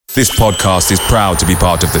This podcast is proud to be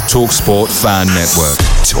part of the TalkSport Fan Network.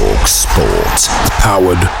 TalkSport.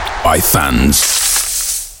 Powered by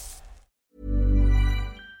fans.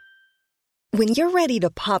 When you're ready to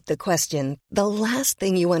pop the question, the last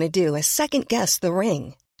thing you want to do is second-guess the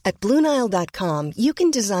ring. At BlueNile.com, you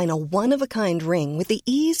can design a one-of-a-kind ring with the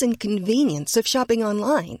ease and convenience of shopping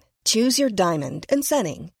online. Choose your diamond and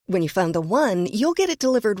setting. When you find the one, you'll get it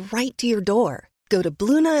delivered right to your door. Go to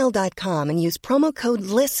BlueNile.com and use promo code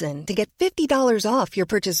LISTEN to get $50 off your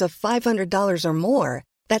purchase of $500 or more.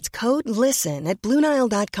 That's code LISTEN at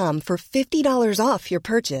BlueNile.com for $50 off your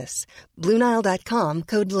purchase. BlueNile.com,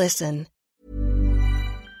 code LISTEN.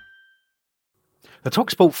 The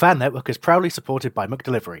TalkSport Fan Network is proudly supported by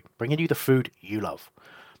McDelivery, bringing you the food you love.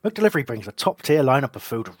 McDelivery brings a top-tier lineup of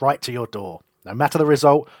food right to your door. No matter the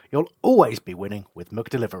result, you'll always be winning with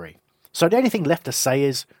McDelivery. So the only thing left to say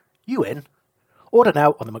is, you in? Order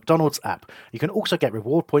now on the McDonald's app. You can also get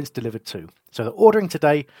reward points delivered too, so that ordering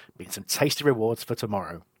today means some tasty rewards for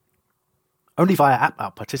tomorrow. Only via app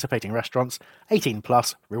at participating restaurants, 18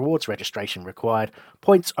 plus, rewards registration required,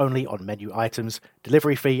 points only on menu items,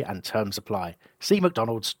 delivery fee and terms apply. See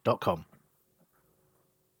mcdonalds.com.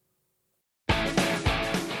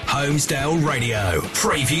 Holmesdale Radio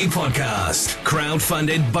Preview Podcast.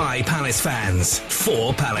 Crowdfunded by Palace fans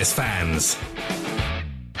for Palace fans.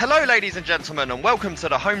 Hello, ladies and gentlemen, and welcome to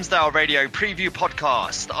the Holmesdale Radio Preview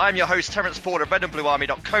Podcast. I'm your host, Terence Ford of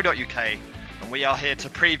redandbluearmy.co.uk, and we are here to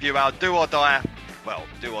preview our do or die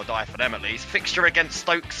for them at least, fixture against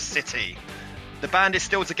Stoke City. The band is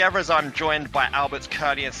still together as I'm joined by Albert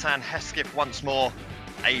Curley and Sam Hesketh once more,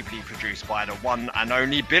 ably produced by the one and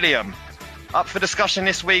only Billiam. Up for discussion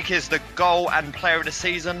this week is the goal and player of the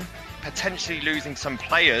season, potentially losing some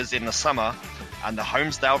players in the summer, and the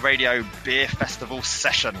Holmesdale Radio Beer Festival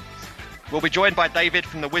session. We'll be joined by David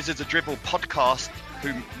from the Wizards of Dribble podcast,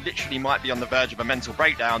 who literally might be on the verge of a mental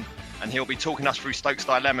breakdown, and he'll be talking us through Stoke's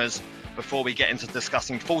dilemmas before we get into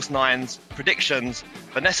discussing false nines, predictions,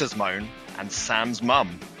 Vanessa's moan, and Sam's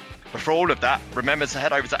mum. Before all of that, remember to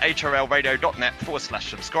head over to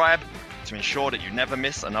hrlradio.net/subscribe to ensure that you never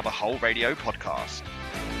miss another whole radio podcast.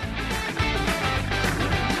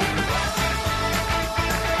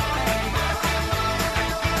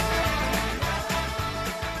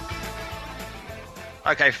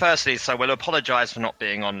 Okay, firstly, so we'll apologise for not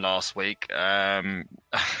being on last week. I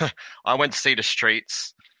went to see The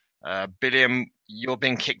Streets. Billiam, you're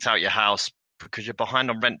being kicked out your house because you're behind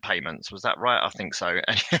on rent payments. Was that right? I think so.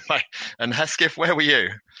 Anyway, and Hesketh, where were you?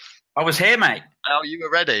 I was here, mate. Oh, you were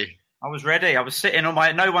ready? I was ready. I was sitting on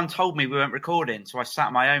my... No one told me we weren't recording, so I sat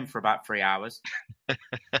on my own for about 3 hours.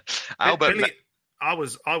 Albert... I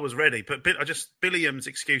was ready, but Billiam's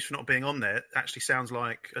excuse for not being on there actually sounds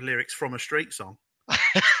like a lyrics from a street song.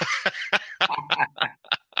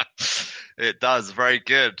 It does. Very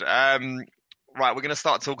good. Right, we're going to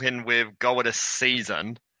start talking with goal of the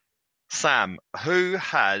season. Sam, who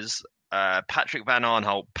has Patrick Van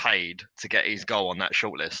Aanholt paid to get his goal on that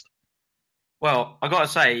shortlist? Well, I got to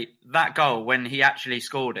say, that goal, when he actually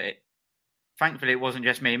scored it, thankfully it wasn't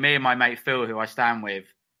just me. Me and my mate Phil, who I stand with,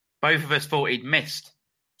 both of us thought he'd missed.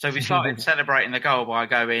 So we started celebrating the goal by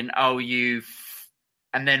going, oh,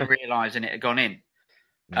 and then realising it had gone in.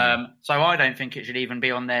 So I don't think it should even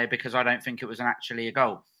be on there because I don't think it was actually a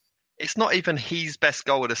goal. It's not even his best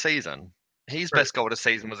goal of the season. His best goal of the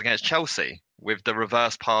season was against Chelsea with the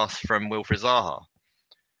reverse pass from Wilfried Zaha.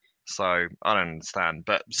 So I don't understand.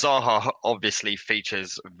 But Zaha obviously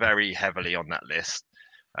features very heavily on that list.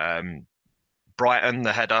 Brighton,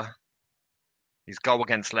 the header. His goal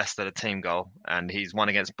against Leicester, the team goal. And he's one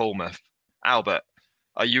against Bournemouth. Albert,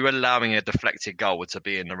 are you allowing a deflected goal to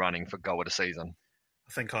be in the running for goal of the season?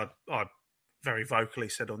 I think I very vocally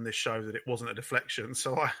said on this show that it wasn't a deflection,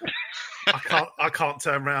 so I can't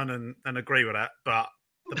turn around and agree with that. But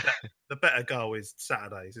the better goal is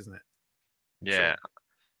Saturday's, isn't it? Yeah,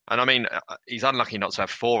 and I mean he's unlucky not to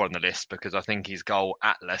have 4 on the list because I think his goal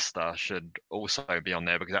at Leicester should also be on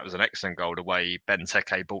there because that was an excellent goal. The way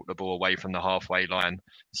Benteke brought the ball away from the halfway line,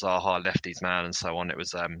 Zaha left his man, and so on. It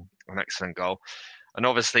was an excellent goal. And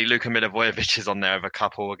obviously, Luka Milivojevic is on there with a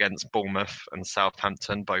couple against Bournemouth and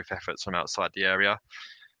Southampton, both efforts from outside the area.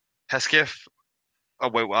 Hesketh,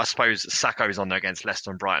 I suppose Sakho's on there against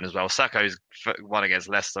Leicester and Brighton as well. Sakho's one against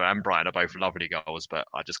Leicester and Brighton are both lovely goals, but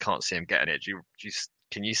I just can't see him getting it.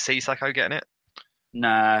 Can you see Sakho getting it? No,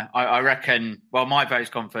 I reckon. Well, my vote's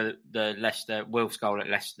gone for the Leicester Wilf's goal at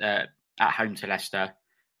Leicester at home to Leicester.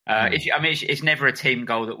 It's never a team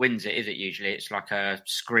goal that wins it, is it? Usually, it's like a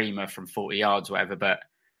screamer from 40 yards, or whatever. But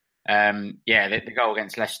the goal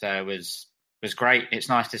against Leicester was was great. It's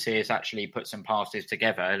nice to see us actually put some passes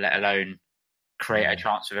together, let alone create a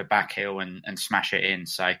chance of a back heel and smash it in.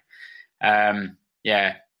 So,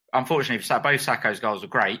 unfortunately, both Sakho's goals were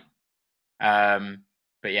great.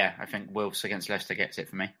 But yeah, I think Wilf's against Leicester gets it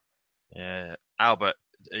for me. Yeah, Albert,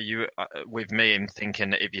 are you with me in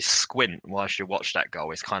thinking that if you squint whilst you watch that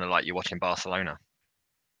goal, it's kind of like you're watching Barcelona?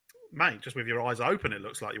 Mate, just with your eyes open, it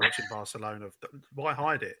looks like you're watching Barcelona. Why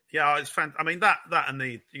hide it? Yeah, it's I mean, that and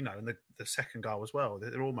the second goal as well.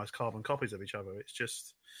 They're almost carbon copies of each other. It's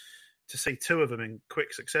just to see two of them in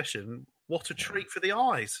quick succession. What a treat for the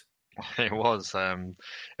eyes! It was.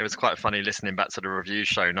 It was quite funny listening back to the review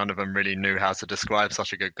show. None of them really knew how to describe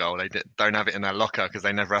such a good goal. They don't have it in their locker because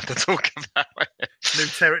they never have to talk about it. New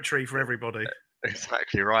territory for everybody.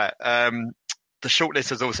 Exactly right. The shortlist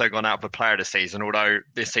has also gone out for player of the season, although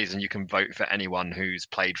this season you can vote for anyone who's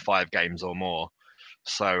played 5 games or more.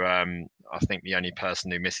 So I think the only person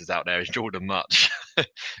who misses out there is Jordan Much. It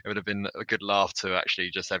would have been a good laugh to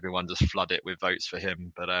actually everyone just flood it with votes for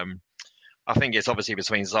him. But I think it's obviously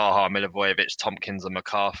between Zaha, Milivojevic, Tompkins and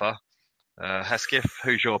MacArthur. Hesketh,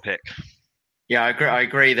 who's your pick? Yeah, I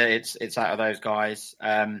agree that it's out of those guys.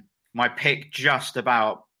 My pick just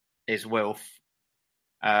about is Wilf.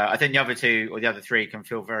 I think the other two or the other three can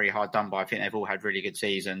feel very hard done by. I think they've all had really good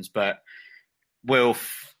seasons, but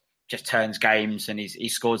Wilf just turns games and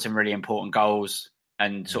he's scored some really important goals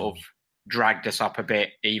and sort of dragged us up a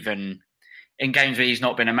bit. Even in games where he's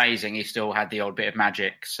not been amazing, he still had the odd bit of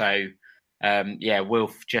magic. So,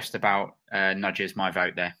 Wilf just about nudges my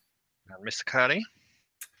vote there. Mr. Curley?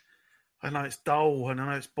 I know it's dull and I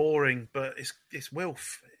know it's boring, but it's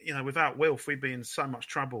Wilf. Without Wilf, we'd be in so much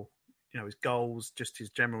trouble. His goals, just his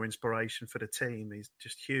general inspiration for the team, he's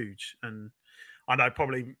just huge. And I know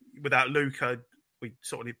probably without Luca, we'd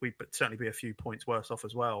certainly be a few points worse off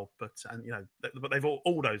as well. But they've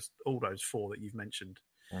all those 4 that you've mentioned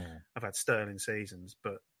have had sterling seasons.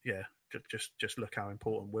 But yeah, just look how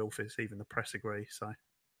important Wilf is. Even the press agree. So.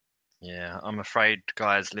 Yeah, I'm afraid,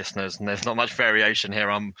 guys, listeners, and there's not much variation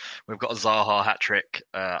here. We've got a Zaha hat trick.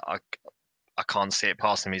 I can't see it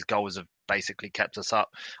past him. His goals have basically kept us up.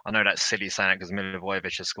 I know that's silly saying it because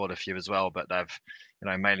Milivojevic has scored a few as well, but they've,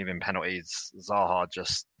 mainly been penalties. Zaha,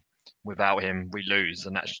 just without him, we lose,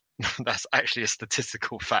 and that's actually a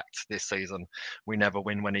statistical fact this season. We never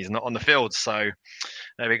win when he's not on the field. So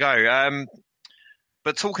there we go.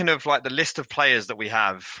 But talking of like the list of players that we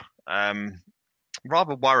have,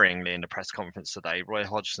 rather worryingly in the press conference today, Roy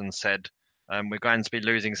Hodgson said we're going to be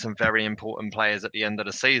losing some very important players at the end of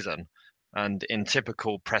the season. And in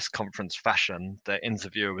typical press conference fashion, the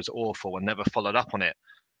interviewer was awful and never followed up on it.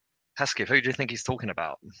 Hesketh, who do you think he's talking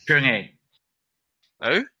about? Chungi.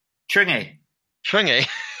 Who? Chungi. Chungi?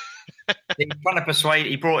 He's trying to persuade.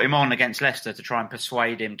 He brought him on against Leicester to try and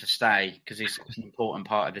persuade him to stay because he's an important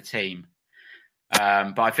part of the team.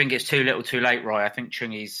 But I think it's too little too late, Roy. I think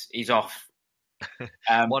Chungi's off.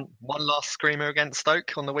 One last screamer against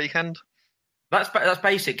Stoke on the weekend? That's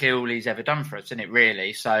basically all he's ever done for us, isn't it,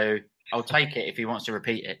 really? So I'll take it if he wants to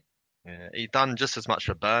repeat it. Yeah, he done just as much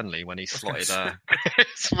for Burnley when he slotted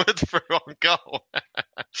Wood through on goal.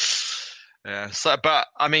 Yeah. So, but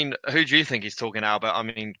I mean, who do you think he's talking about? I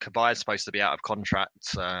mean, Kabai's supposed to be out of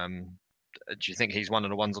contract. Do you think he's one of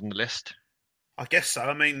the ones on the list? I guess so.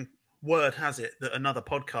 I mean, word has it that another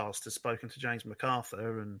podcast has spoken to James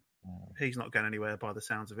MacArthur, and he's not going anywhere by the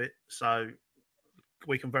sounds of it. So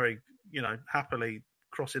we can very, happily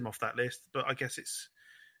cross him off that list. But I guess it's,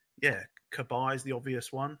 Cabaye is the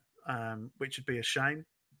obvious one, which would be a shame.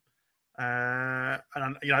 And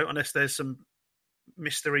unless there's some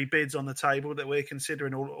mystery bids on the table that we're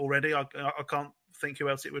considering already, I can't think who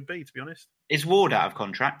else it would be, to be honest. Is Ward out of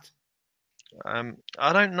contract?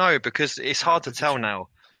 I don't know, because it's hard to tell now.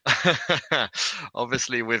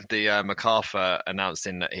 Obviously, with the MacArthur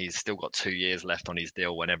announcing that he's still got 2 years left on his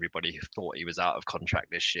deal when everybody thought he was out of contract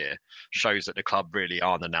this year, shows that the club really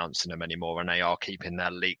aren't announcing him anymore, and they are keeping their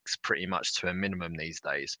leaks pretty much to a minimum these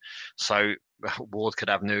days. So Ward could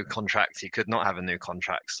have a new contract, he could not have a new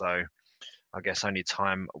contract. So I guess only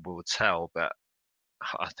time will tell, but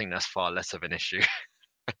I think that's far less of an issue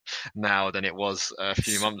now than it was a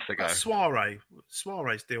few months ago.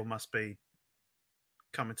 Suarez deal must be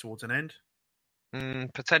coming towards an end.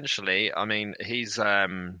 Potentially. I mean, he's.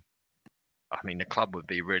 The club would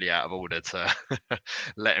be really out of order to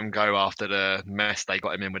let him go after the mess they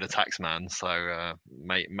got him in with the tax man. So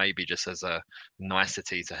maybe just as a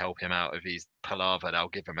nicety to help him out of his palaver, they'll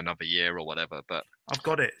give him another year or whatever. But I've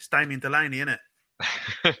got it. It's Damien Delaney, isn't it?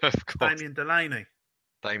 Of course. Damien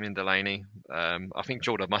Delaney. I think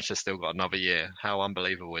Jordan Much has still got another year. How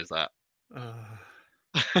unbelievable is that?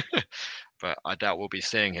 But I doubt we'll be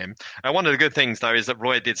seeing him. And one of the good things, though, is that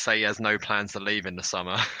Roy did say he has no plans to leave in the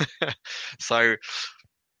summer. So,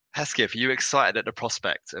 Hesketh, are you excited at the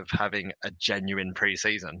prospect of having a genuine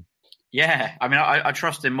pre-season? Yeah, I mean, I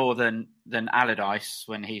trust him more than Allardyce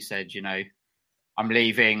when he said, I'm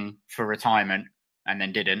leaving for retirement and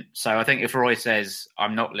then didn't. So I think if Roy says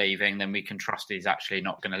I'm not leaving, then we can trust he's actually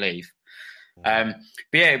not going to leave. But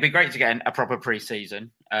yeah, it'd be great to get a proper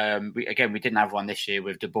pre-season. We didn't have one this year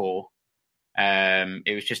with De Boer.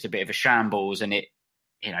 It was just a bit of a shambles, and it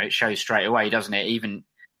shows straight away, doesn't it? Even,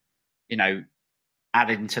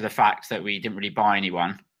 adding to the fact that we didn't really buy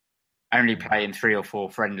anyone, only playing 3 or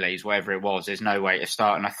 4 friendlies, whatever it was, there's no way to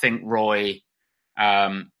start. And I think Roy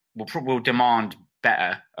will demand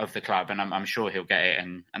better of the club, and I'm sure he'll get it,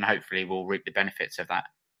 and hopefully we'll reap the benefits of that.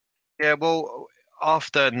 Yeah, well,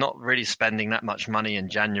 after not really spending that much money in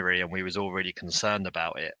January, and we was already concerned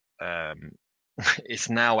about it, it's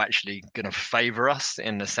now actually going to favour us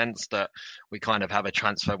in the sense that we kind of have a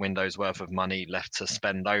transfer window's worth of money left to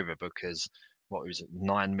spend over, because what was it,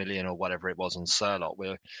 9 million or whatever it was on Surlot,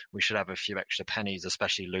 we should have a few extra pennies,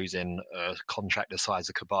 especially losing a contract the size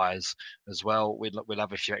of Cabaye's as well. We'll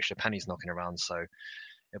have a few extra pennies knocking around, so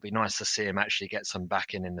it'll be nice to see him actually get some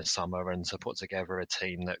backing in the summer and to put together a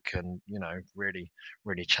team that can, really,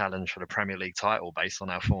 really challenge for the Premier League title based on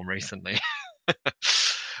our form recently.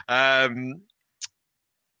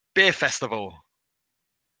 Beer festival.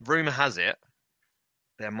 Rumour has it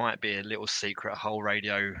there might be a little secret whole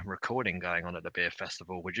radio recording going on at the beer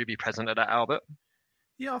festival. Would you be present at that, Albert?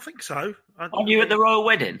 Yeah, I think so. Are you at the royal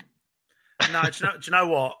wedding? No, do you know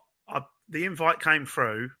what? The invite came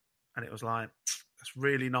through, and it was like, that's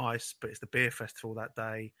really nice, but it's the beer festival that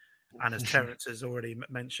day. And as Terence has already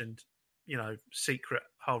mentioned, secret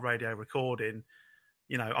whole radio recording.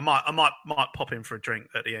 I might pop in for a drink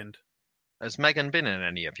at the end. Has Megan been in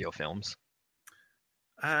any of your films?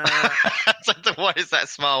 What is that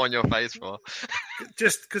smile on your face for?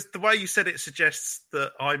 Just because the way you said it suggests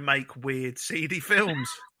that I make weird, seedy films,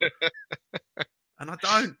 and I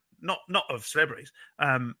don't. Not of celebrities.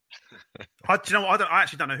 I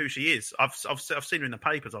actually don't know who she is. I've seen her in the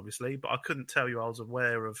papers, obviously, but I couldn't tell you I was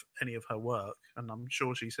aware of any of her work, and I'm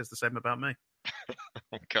sure she says the same about me.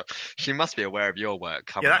 God. She must be aware of your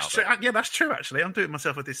work. That's true. Yeah, that's true. Actually, I'm doing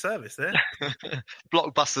myself a disservice there.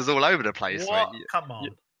 Blockbusters all over the place. What? Mate. Come on.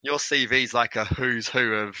 Your CV's like a who's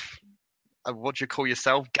who of what do you call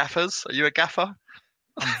yourself? Gaffers? Are you a gaffer?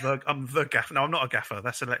 I'm the gaffer. No, I'm not a gaffer.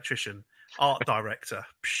 That's an electrician. Art director.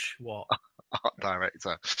 Psh, what? Art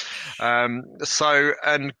director. So,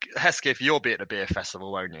 and Hesketh, you'll be at the beer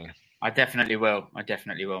festival, won't you? I definitely will,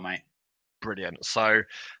 mate. Brilliant. So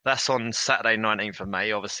that's on Saturday, 19th of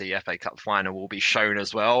May. Obviously, FA Cup final will be shown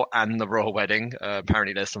as well, and the royal wedding.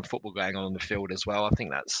 Apparently, there's some football going on the field as well. I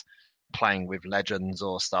think that's playing with legends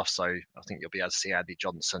or stuff. So I think you'll be able to see Andy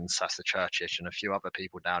Johnson, Sasa Churchish, and a few other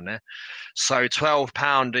people down there. So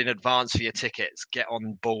 £12 in advance for your tickets. Get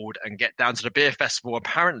on board and get down to the beer festival.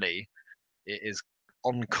 Apparently, it is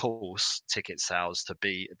on course ticket sales to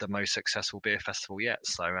be the most successful beer festival yet.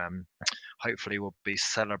 So hopefully we'll be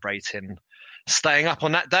celebrating staying up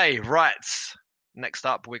on that day. Right. Next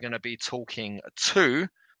up, we're going to be talking to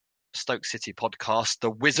Stoke City podcast, The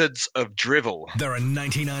Wizards of Drivel. There are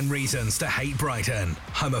 99 reasons to hate Brighton.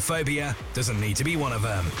 Homophobia doesn't need to be one of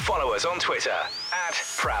them. Follow us on Twitter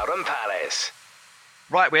 @ProudandPalace.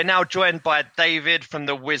 Right, we're now joined by David from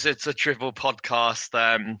the Wizards of Drivel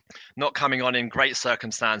podcast. Not coming on in great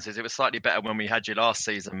circumstances. It was slightly better when we had you last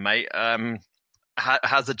season, mate.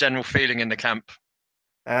 How's the general feeling in the camp?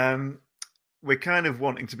 We're kind of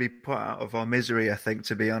wanting to be put out of our misery, I think,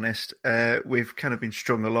 to be honest. We've kind of been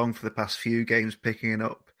strung along for the past few games, picking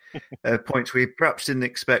up points we perhaps didn't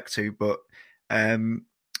expect to, but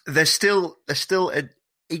there's still an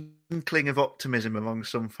inkling of optimism among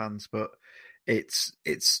some fans, but it's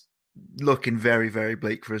looking very, very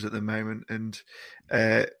bleak for us at the moment, and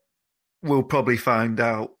we'll probably find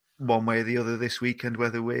out one way or the other this weekend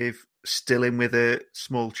whether we're still in with a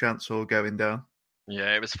small chance or going down.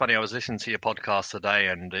 Yeah, it was funny. I was listening to your podcast today,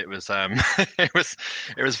 and it was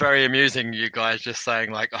it was very amusing. You guys just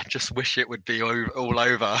saying like, "I just wish it would be all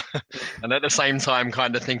over," and at the same time,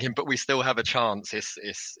 kind of thinking, "But we still have a chance."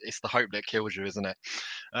 It's the hope that kills you, isn't it?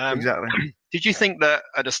 Exactly. Did you think that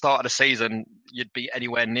at the start of the season you'd be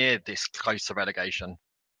anywhere near this close to relegation?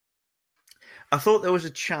 I thought there was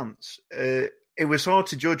a chance. It was hard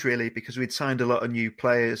to judge really because we'd signed a lot of new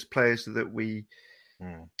players that we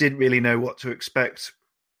didn't really know what to expect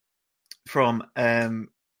from. And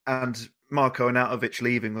Marko Arnautovic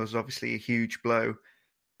leaving was obviously a huge blow.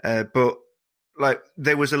 But like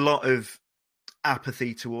there was a lot of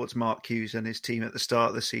apathy towards Mark Hughes and his team at the start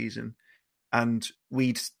of the season. And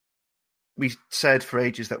we said for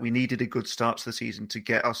ages that we needed a good start to the season to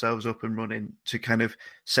get ourselves up and running, to kind of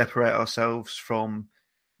separate ourselves from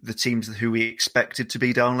the teams who we expected to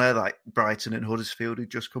be down there, like Brighton and Huddersfield, who'd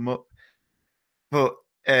just come up. But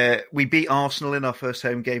we beat Arsenal in our first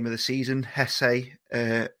home game of the season. Hesse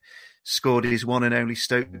scored his one and only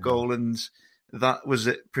Stoke goal, and that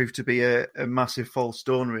proved to be a massive false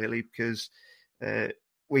dawn, really, because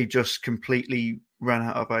we just completely ran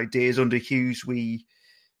out of ideas. Under Hughes, we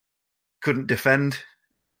couldn't defend,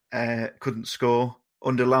 couldn't score.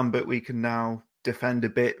 Under Lambert, we can now defend a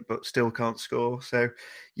bit, but still can't score. So,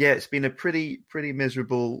 yeah, it's been a pretty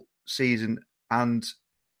miserable season, and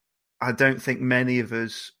I don't think many of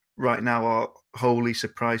us right now are wholly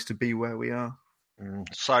surprised to be where we are.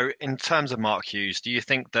 So, in terms of Mark Hughes, do you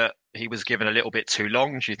think that he was given a little bit too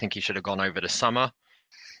long? Do you think he should have gone over the summer?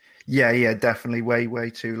 Yeah, definitely way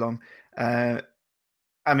too long.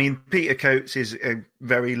 I mean, Peter Coates is a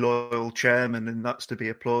very loyal chairman, and that's to be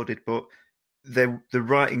applauded, but the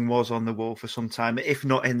writing was on the wall for some time, if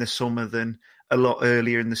not in the summer, then a lot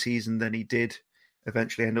earlier in the season than he did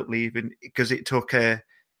eventually end up leaving, because it took a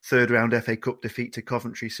third-round FA Cup defeat to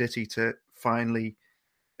Coventry City to finally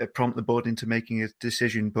prompt the board into making a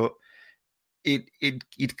decision. But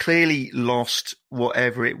he'd clearly lost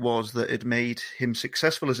whatever it was that had made him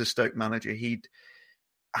successful as a Stoke manager. He'd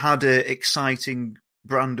had an exciting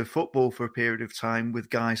brand of football for a period of time with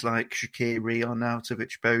guys like Shaqiri,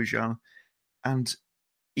 Arnautovic, Bojan, and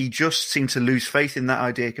he just seemed to lose faith in that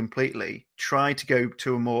idea completely, tried to go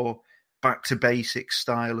to a more back-to-basics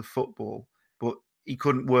style of football, but he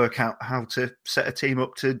couldn't work out how to set a team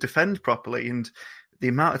up to defend properly. And the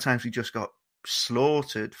amount of times we just got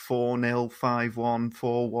slaughtered, 4-0, 5-1,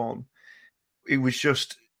 4-1, it was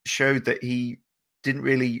just showed that he didn't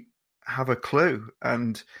really have a clue.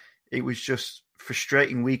 And it was just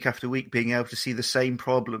frustrating week after week being able to see the same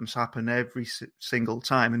problems happen every single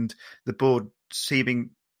time, and the board seeming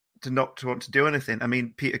to not want to do anything. I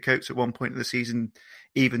mean, Peter Coates at one point of the season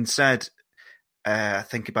even said, I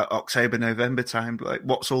think about October, November time, like,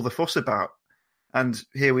 what's all the fuss about? And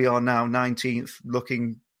here we are now, 19th,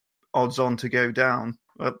 looking odds on to go down.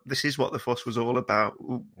 Well, this is what the fuss was all about.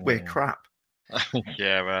 We're crap.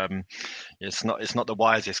 Yeah, it's not the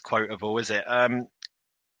wisest quote of all, is it?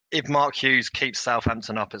 If Mark Hughes keeps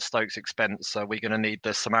Southampton up at Stoke's expense, are we going to need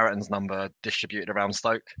the Samaritans number distributed around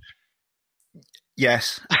Stoke?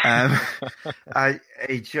 Yes. It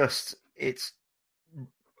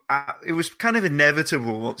was kind of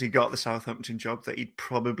inevitable once he got the Southampton job that he'd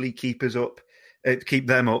probably keep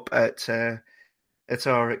them up at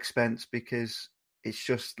our expense, because it's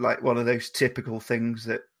just like one of those typical things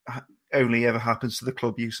that only ever happens to the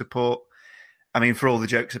club you support. I mean, for all the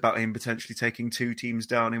jokes about him potentially taking two teams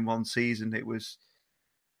down in one season,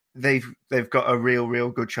 they've got a real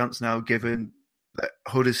good chance now, given that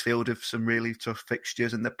Huddersfield have some really tough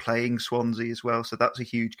fixtures and they're playing Swansea as well. So that's a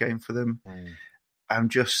huge game for them. I'm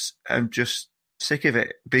just sick of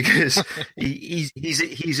it, because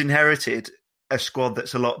he's inherited a squad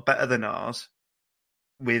that's a lot better than ours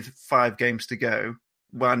with 5 games to go.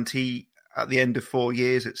 And he, at the end of 4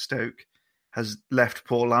 years at Stoke, has left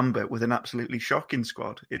Paul Lambert with an absolutely shocking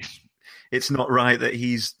squad. It's not right that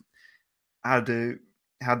he's had the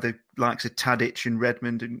likes of Tadic and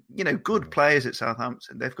Redmond and, good players at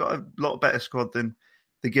Southampton. They've got a lot better squad than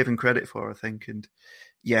they're given credit for, I think. And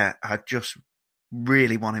yeah, I just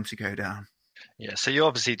really want him to go down. Yeah, so you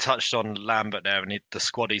obviously touched on Lambert there and the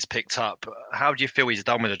squad he's picked up. How do you feel he's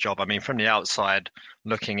done with the job? I mean, from the outside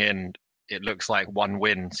looking in, it looks like 1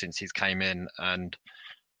 win since he's came in, and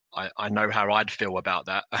I know how I'd feel about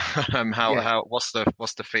that. What's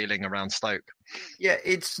the feeling around Stoke? Yeah,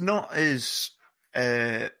 it's not as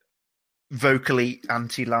vocally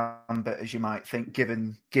anti-Lambert as you might think,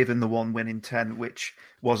 given the 1 win in 10, which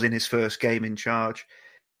was in his first game in charge.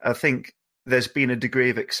 I think there's been a degree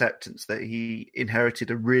of acceptance that he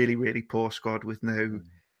inherited a really poor squad with no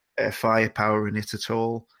firepower in it at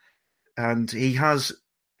all, and he has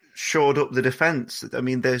shored up the defence. I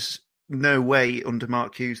mean, there's no way under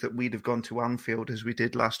Mark Hughes that we'd have gone to Anfield as we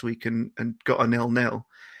did last week and got a 0-0.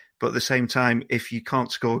 But at the same time, if you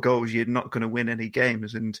can't score goals, you're not going to win any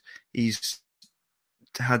games. And he's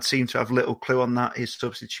seemed to have little clue on that. His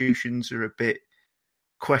substitutions are a bit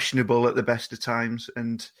questionable at the best of times.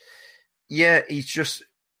 And yeah,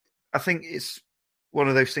 I think it's one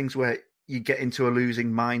of those things where you get into a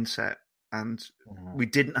losing mindset. And we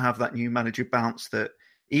didn't have that new manager bounce that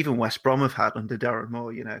even West Brom have had under Darren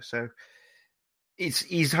Moore, So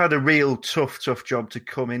he's had a real tough job to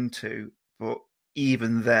come into. But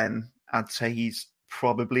even then, I'd say he's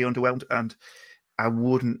probably underwhelmed, and I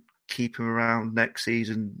wouldn't keep him around next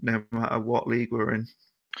season, no matter what league we're in.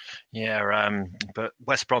 Yeah, but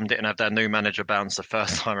West Brom didn't have their new manager bounce the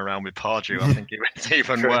first time around with Pardew. I think it was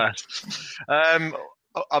even worse.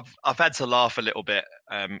 I've had to laugh a little bit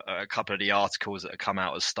at a couple of the articles that have come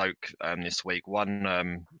out of Stoke this week. One,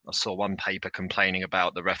 I saw one paper complaining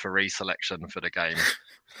about the referee selection for the game.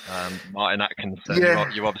 Martin Atkinson,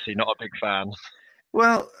 you're obviously not a big fan.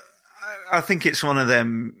 Well, I think it's one of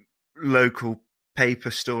them local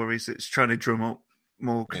paper stories that's trying to drum up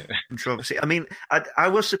more controversy. I mean, I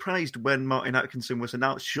was surprised when Martin Atkinson was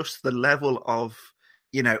announced, just the level of,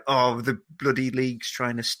 the bloody league's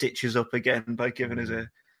trying to stitch us up again by giving us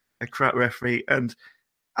a crap referee. And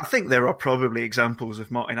I think there are probably examples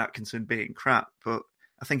of Martin Atkinson being crap, but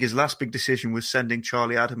I think his last big decision was sending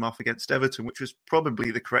Charlie Adam off against Everton, which was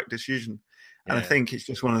probably the correct decision. And I think it's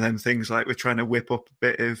just one of them things like we're trying to whip up a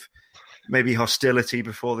bit of maybe hostility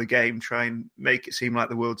before the game, try and make it seem like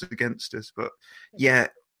the world's against us. But yeah,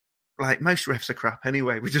 like most refs are crap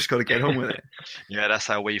anyway. We just got to get on with it. Yeah, that's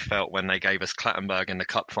how we felt when they gave us Clattenburg in the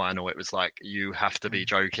cup final. It was like, you have to be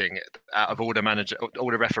joking. Out of all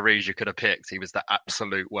the referees you could have picked, he was the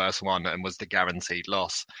absolute worst one and was the guaranteed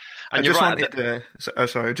loss. And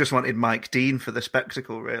I just wanted Mike Dean for the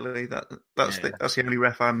spectacle. Really, that's the only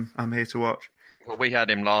ref I'm here to watch. Well, we had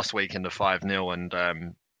him last week in the 5-0,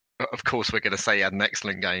 and of course, we're going to say he had an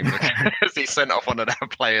excellent game because he sent off one of their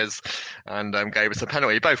players and gave us a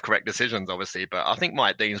penalty. Both correct decisions, obviously, but I think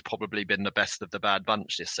Mike Dean's probably been the best of the bad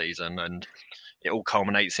bunch this season, and it all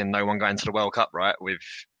culminates in no one going to the World Cup, right?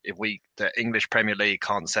 The English Premier League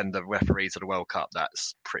can't send a referee to the World Cup,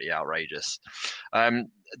 that's pretty outrageous.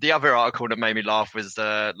 The other article that made me laugh was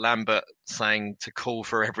Lambert saying to call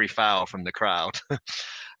for every foul from the crowd.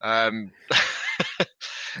 Are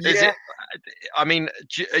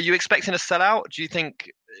you expecting a sellout? Do you think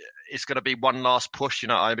it's going to be one last push?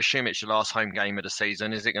 I assume it's your last home game of the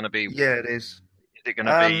season. Is it going to be? Yeah, it is. Is it going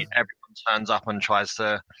to be everyone turns up and tries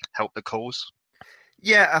to help the cause?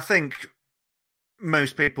 Yeah, I think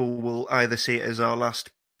most people will either see it as our last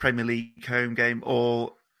Premier League home game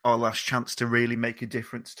or our last chance to really make a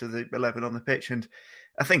difference to the 11 on the pitch. And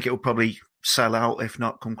I think it will probably sell out, if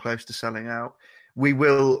not come close to selling out. We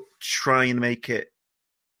will try and make it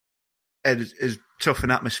as tough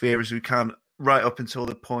an atmosphere as we can, right up until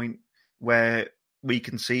the point where we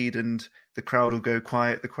concede and the crowd will go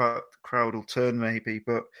quiet. The crowd will turn maybe,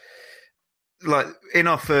 but like in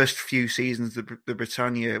our first few seasons, the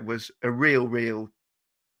Britannia was a real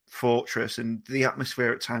fortress, and the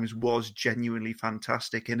atmosphere at times was genuinely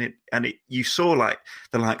fantastic. And you saw like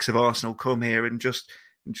the likes of Arsenal come here and just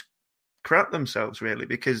crap themselves really,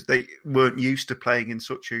 because they weren't used to playing in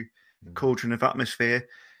such a cauldron of atmosphere.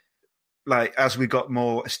 Like as we got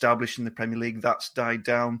more established in the Premier League, that's died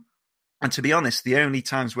down. And to be honest, the only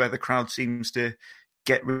times where the crowd seems to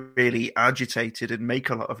get really agitated and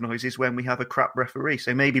make a lot of noise is when we have a crap referee.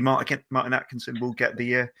 So maybe Martin Atkinson will get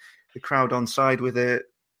the crowd on side with a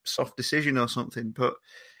soft decision or something. But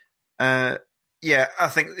I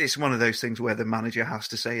think it's one of those things where the manager has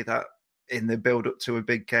to say that in the build up to a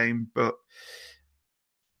big game. But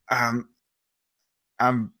I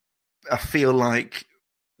feel like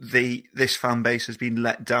this fan base has been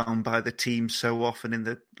let down by the team so often in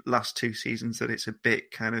the last two seasons that it's a bit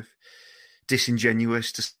kind of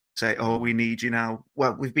disingenuous to say, "Oh, we need you now."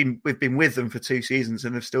 Well, we've been with them for 2 seasons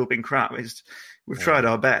and have still been crap. We've tried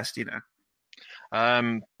our best,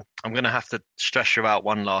 I'm going to have to stress you out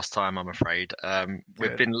one last time, I'm afraid.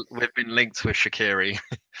 We've been linked with Shaqiri.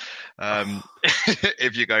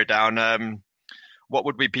 If you go down, what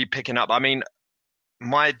would we be picking up? I mean,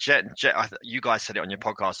 you guys said it on your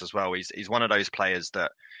podcast as well. He's one of those players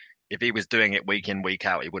that if he was doing it week in, week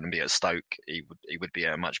out, he wouldn't be at Stoke. He would be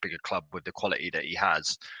at a much bigger club with the quality that he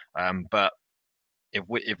has. But if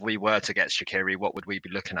we were to get Shaqiri, what would we be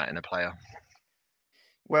looking at in a player?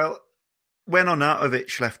 Well, when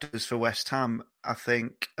Arnautovic left us for West Ham, I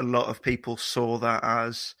think a lot of people saw that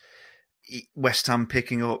as West Ham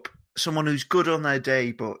picking up someone who's good on their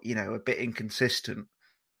day, but a bit inconsistent.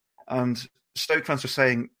 And Stoke fans were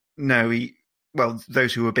saying, no,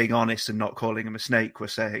 those who were being honest and not calling him a snake were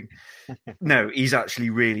saying, no, he's actually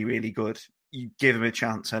really, really good. You give him a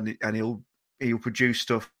chance and he'll produce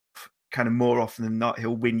stuff kind of more often than not.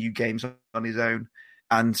 He'll win you games on his own.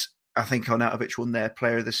 And I think Arnautovic won their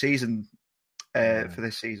player of the season for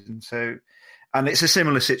this season. So, and it's a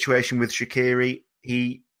similar situation with Shaqiri.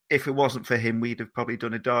 If it wasn't for him, we'd have probably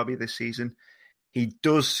done a derby this season. He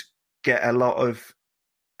does get a lot of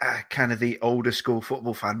kind of the older school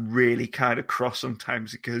football fan really kind of cross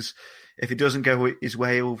sometimes, because if it doesn't go his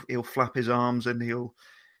way, he'll flap his arms and he'll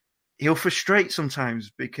frustrate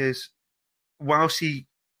sometimes, because whilst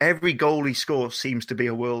every goal he scores seems to be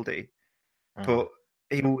a worldie, but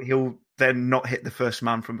he'll then not hit the first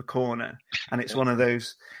man from the corner, and it's one of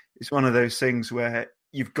those things where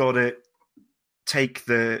you've got to take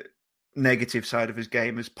the negative side of his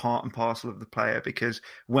game as part and parcel of the player, because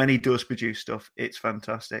when he does produce stuff, it's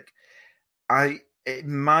fantastic. I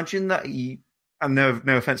imagine that and no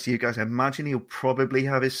offense to you guys, I imagine he'll probably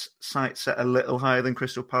have his sights set a little higher than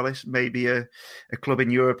Crystal Palace, maybe a club in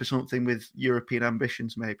Europe or something with European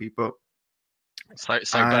ambitions, maybe. But so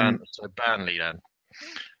Burnley then.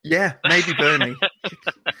 Yeah, maybe Burnley.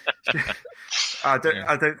 I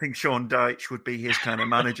don't think Sean Dyche would be his kind of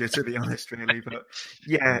manager, to be honest, really. But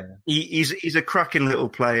yeah. He's a cracking little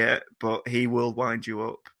player, but he will wind you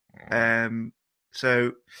up.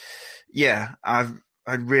 So yeah, I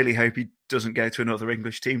really hope he doesn't go to another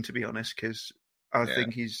English team, to be honest, because I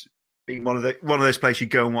think he's been one of those players you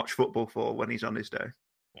go and watch football for when he's on his day.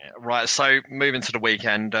 Yeah, right. So moving to the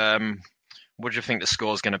weekend, what do you think the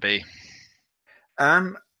score's going to be?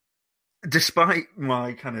 Despite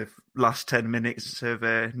my kind of last 10 minutes of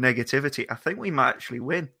negativity, I think we might actually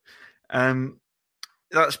win.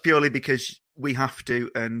 That's purely because we have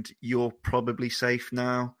to, and you're probably safe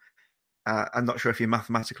now. I'm not sure if you're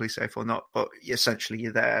mathematically safe or not, but essentially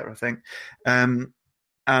you're there, I think. And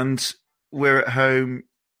we're at home.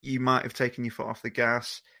 You might have taken your foot off the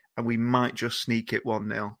gas, and we might just sneak it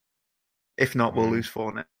 1-0. If not, we'll lose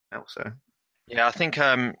 4-0. So yeah, I think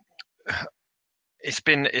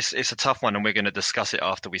it's a tough one, and we're going to discuss it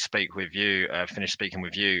after we speak with you, finish speaking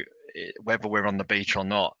with you, whether we're on the beach or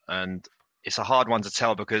not. And it's a hard one to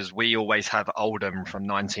tell, because we always have Oldham from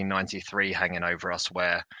 1993 hanging over us,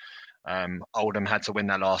 where Oldham had to win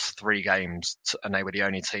their last 3 games, and they were the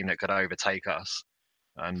only team that could overtake us.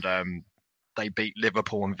 And they beat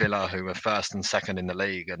Liverpool and Villa, who were first and second in the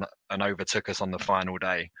league, and overtook us on the final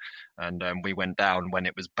day. And we went down when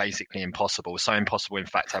it was basically impossible. So impossible, in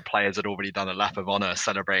fact, our players had already done a lap of honour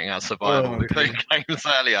celebrating our survival 2 games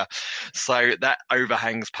earlier. So that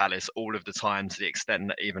overhangs Palace all of the time, to the extent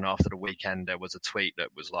that even after the weekend, there was a tweet that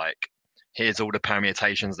was like, here's all the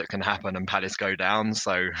permutations that can happen and Palace go down.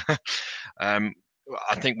 So I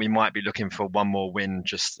think we might be looking for one more win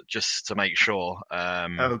just to make sure.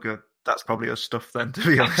 Good. That's probably us stuff then, to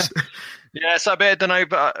be honest. Yeah, so I don't know,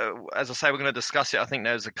 but as I say, we're going to discuss it. I think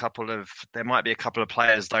there might be a couple of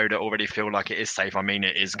players though that already feel like it is safe. I mean,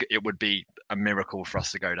 it would be a miracle for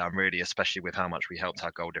us to go down, really, especially with how much we helped our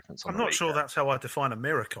goal difference. I'm not sure that's how I define a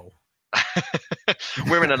miracle.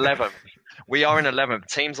 We're in 11th. We are in 11th.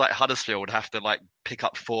 Teams like Huddersfield have to pick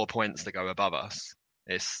up 4 points to go above us.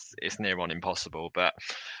 It's near on impossible, but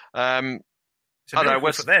it's a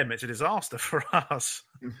miracle for them. It's a disaster for us.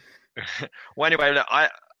 Well, anyway, look, I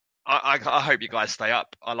hope you guys stay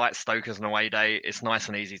up. I like Stoke as an away day. It's nice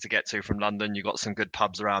and easy to get to from London. You've got some good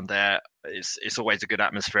pubs around there. It's always a good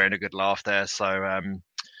atmosphere and a good laugh there. So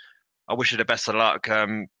I wish you the best of luck.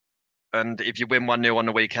 And if you win 1-0 on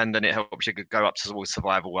the weekend, then it helps you go up towards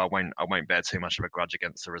survival. I won't bear too much of a grudge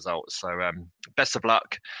against the result. So best of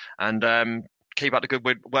luck, and keep up the good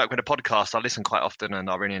work with the podcast. I listen quite often, and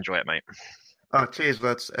I really enjoy it, mate. Oh, cheers,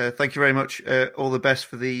 lads. Thank you very much. All the best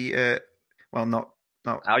for the, not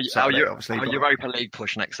Saturday, obviously. Our Europa League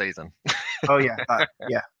push next season. Oh, yeah.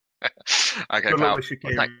 Yeah. Okay, good pal. luck with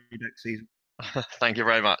Shaqiri next season. Thank you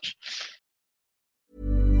very much.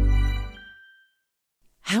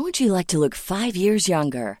 How would you like to look 5 years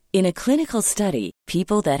younger? In a clinical study,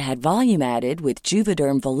 people that had volume added with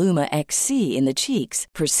Juvederm Voluma XC in the cheeks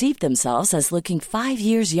perceived themselves as looking 5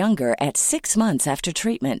 years younger at 6 months after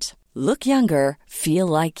treatment. Look younger, feel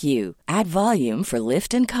like you. Add volume for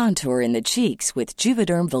lift and contour in the cheeks with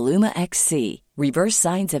Juvederm Voluma XC. Reverse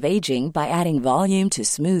signs of aging by adding volume to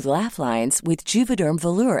smooth laugh lines with Juvederm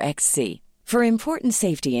Volure XC. For important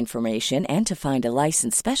safety information and to find a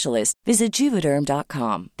licensed specialist, visit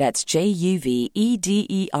Juvederm.com. That's JUVEDERM.com.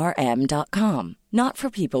 Not for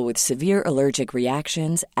people with severe allergic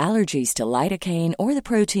reactions, allergies to lidocaine, or the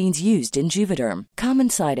proteins used in Juvederm. Common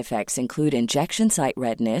side effects include injection site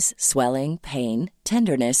redness, swelling, pain,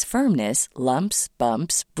 tenderness, firmness, lumps,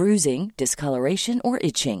 bumps, bruising, discoloration, or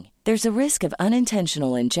itching. There's a risk of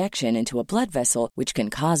unintentional injection into a blood vessel, which can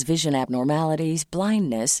cause vision abnormalities,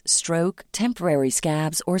 blindness, stroke, temporary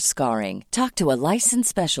scabs, or scarring. Talk to a licensed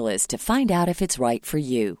specialist to find out if it's right for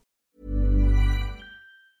you.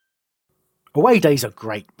 Away days are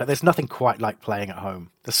great, but there's nothing quite like playing at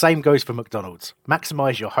home. The same goes for McDonald's.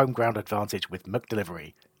 Maximise your home ground advantage with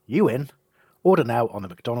McDelivery. You in? Order now on the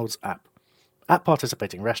McDonald's app. At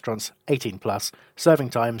participating restaurants, 18 plus, serving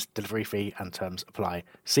times, delivery fee and terms apply.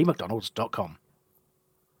 See mcdonalds.com.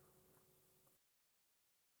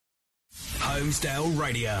 Homesdale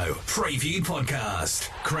Radio Preview Podcast.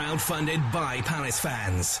 Crowdfunded by Palace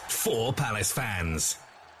fans for Palace fans.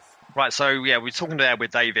 Right, so yeah, we're talking there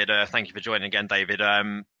with David. Thank you for joining again, David.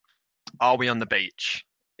 Are we on the beach?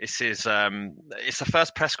 This is it's the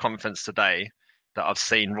first press conference today that I've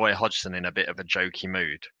seen Roy Hodgson in a bit of a jokey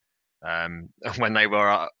mood. When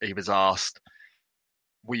he was asked,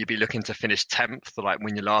 will you be looking to finish 10th, like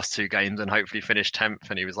win your last two games and hopefully finish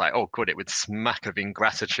 10th? And he was like, oh, good, it would smack of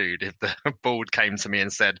ingratitude if the board came to me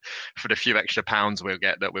and said, for the few extra pounds we'll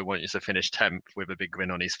get, that we want you to finish 10th, with a big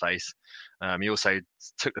grin on his face. He also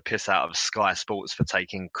took the piss out of Sky Sports for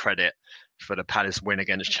taking credit for the Palace win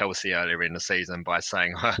against Chelsea earlier in the season by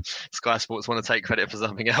saying, Sky Sports want to take credit for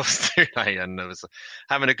something else today. And I was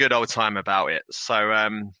having a good old time about it.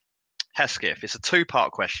 So, Hesketh, it's a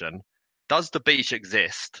two-part question. Does the beach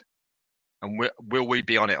exist, and will we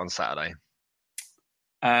be on it on Saturday?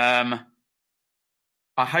 I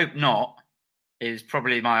hope not, is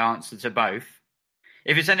probably my answer to both.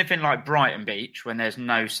 If it's anything like Brighton Beach, when there's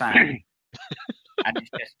no sand and it's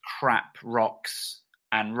just crap rocks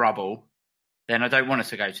and rubble, then I don't want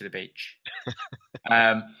us to go to the beach.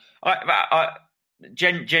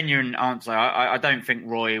 Genuine answer, I don't think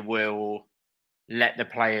Roy will let the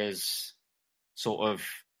players sort of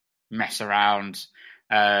mess around.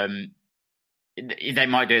 They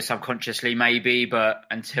might do it subconsciously, maybe, but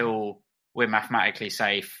until we're mathematically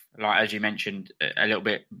safe, like as you mentioned a little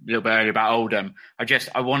bit earlier about Oldham,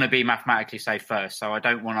 I want to be mathematically safe first. So I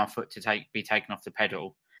don't want our foot to be taken off the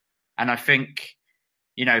pedal. And I think,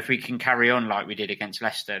 if we can carry on like we did against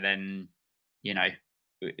Leicester, then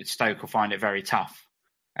Stoke will find it very tough.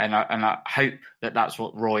 And I hope that that's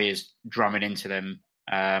what Roy is drumming into them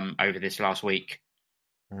over this last week.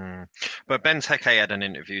 But Benteke had an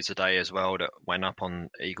interview today as well that went up on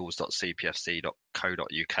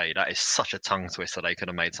eagles.cpfc.co.uk. That is such a tongue twister. They could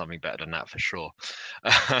have made something better than that for sure.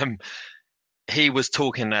 He was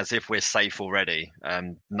talking as if we're safe already.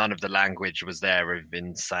 None of the language was there of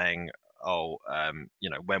been saying,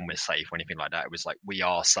 when we're safe or anything like that. It was like, we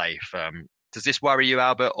are safe. Does this worry you,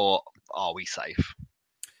 Albert, or are we safe?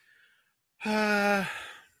 Well,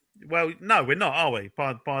 no, we're not, are we?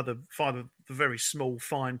 By the very small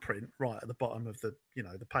fine print right at the bottom of the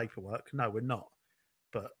the paperwork. No, we're not.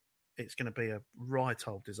 But it's going to be a right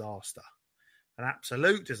old disaster, an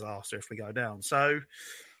absolute disaster if we go down. So,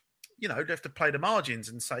 you have to play the margins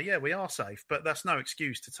and say, yeah, we are safe. But that's no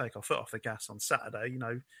excuse to take our foot off the gas on Saturday.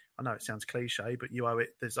 I know it sounds cliche, but you owe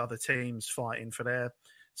it. There's other teams fighting for their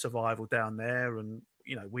survival down there, and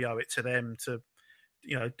we owe it to them to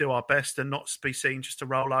do our best and not be seen just to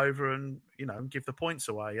roll over and give the points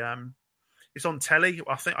away. It's on telly.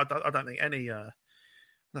 I don't think any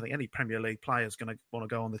Premier League player is going to want to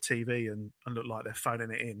go on the TV and look like they're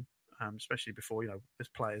phoning it in, especially before there's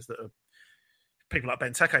players that are people like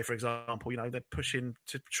Benteke, for example. They're pushing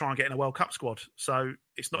to try and get in a World Cup squad, so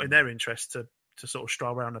it's not in their interest to sort of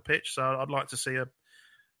stroll around the pitch. So I'd like to see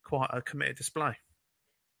quite a committed display.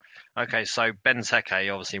 Okay, so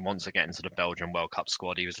Benteke obviously wants to get into the Belgian World Cup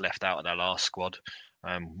squad. He was left out of their last squad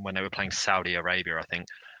when they were playing Saudi Arabia, I think.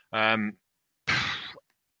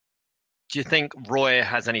 Do you think Roy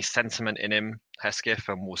has any sentiment in him, Hesketh,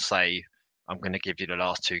 and will say, I'm going to give you the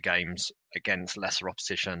last two games against lesser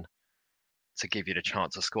opposition to give you the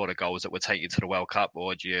chance to score the goals that would take you to the World Cup?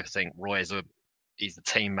 Or do you think Roy he's the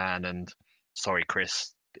team man and, sorry,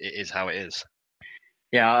 Chris, it is how it is?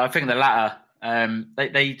 Yeah, I think the latter.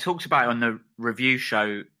 They talked about it on the review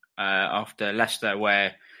show after Leicester,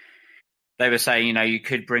 where they were saying, you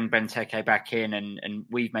could bring Benteke back in, and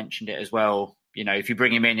we've mentioned it as well. If you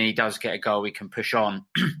bring him in and he does get a goal, we can push on.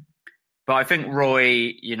 But I think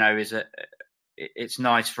Roy, it's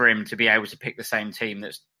nice for him to be able to pick the same team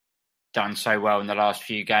that's done so well in the last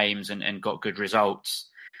few games and got good results.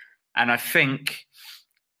 And I think,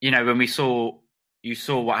 when you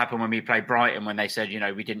saw what happened when we played Brighton, when they said,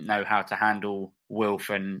 we didn't know how to handle Wilf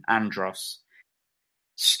and Andros.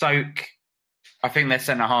 Stoke, I think their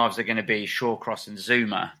centre-halves are going to be Shawcross and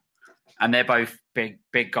Zuma. And they're both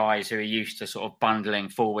big guys who are used to sort of bundling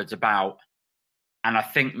forwards about. And I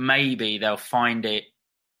think maybe they'll find it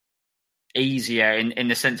easier in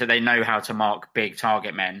the sense that they know how to mark big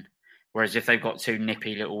target men. Whereas if they've got two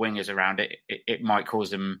nippy little wingers around it might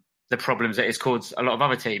cause them the problems that it's caused a lot of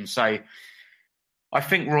other teams. So I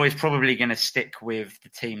think Roy's probably going to stick with the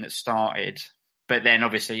team that started. But then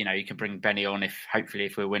obviously, you can bring Benny on if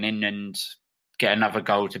we're winning and get another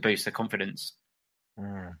goal to boost the confidence.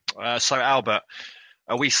 So Albert,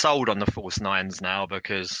 are we sold on the false nines now?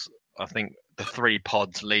 Because I think the 3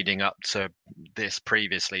 pods leading up to this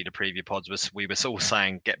previously, the preview pods, we were all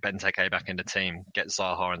saying get Benteke back in the team, get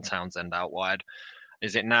Zaha and Townsend out wide.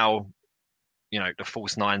 Is it now, the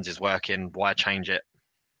false nines is working? Why change it?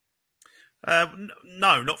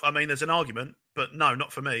 No, not. I mean, there's an argument, but no,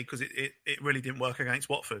 not for me, because it really didn't work against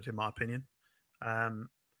Watford, in my opinion. And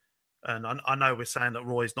I know we're saying that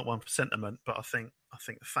Roy's not one for sentiment, but I think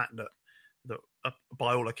the fact that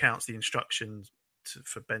by all accounts the instructions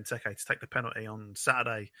for Benteke to take the penalty on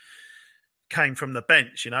Saturday came from the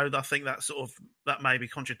bench, I think that maybe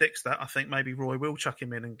contradicts that. I think maybe Roy will chuck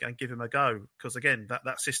him in and give him a go, because again,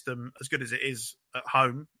 that system, as good as it is at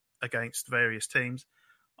home against various teams,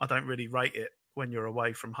 I don't really rate it when you're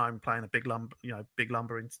away from home playing a big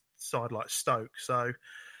lumbering side like Stoke. So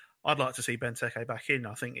I'd like to see Benteke back in.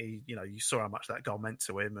 I think you saw how much that goal meant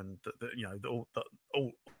to him, and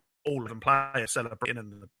all of them players celebrating,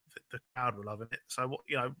 and the crowd were loving it. So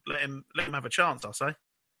let him have a chance, I'll say.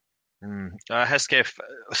 Hesketh,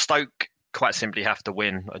 Stoke quite simply have to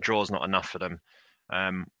win. A draw's not enough for them.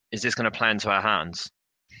 Is this going to play into our hands?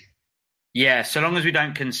 Yeah, so long as we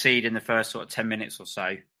don't concede in the first sort of 10 minutes or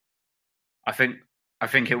so, I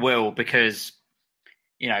think it will, because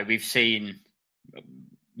we've seen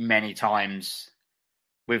many times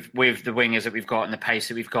with the wingers that we've got and the pace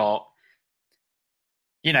that we've got,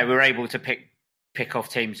 we're able to pick off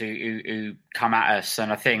teams who come at us.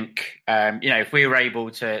 And I think if we were able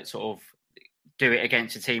to sort of do it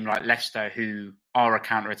against a team like Leicester, who are a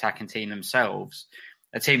counter-attacking team themselves,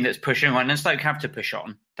 a team that's pushing on, and Stoke have to push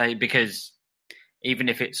on, because even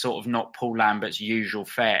if it's sort of not Paul Lambert's usual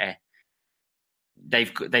fare,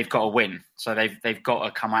 they've got to win. So they've got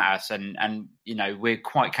to come at us, and we're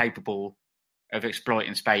quite capable of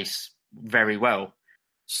exploiting space very well.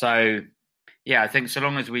 So yeah, I think so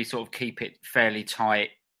long as we sort of keep it fairly tight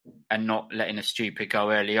and not letting a stupid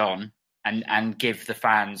go early on, and give the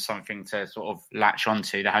fans something to sort of latch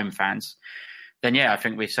onto, the home fans, then yeah, I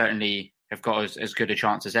think we certainly have got as good a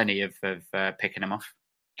chance as any of picking them off.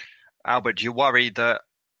 Albert, do you worry that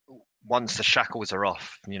once the shackles are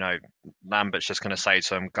off, Lambert's just going to say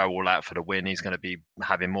to him, go all out for the win? He's going to be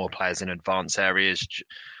having more players in advanced areas.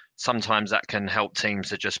 Sometimes that can help teams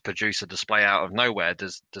to just produce a display out of nowhere.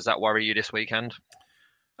 Does that worry you this weekend?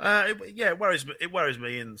 It worries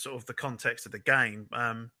me in sort of the context of the game.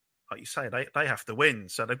 Like you say, they have to win,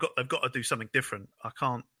 so they've got to do something different.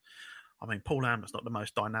 Paul Lambert's not the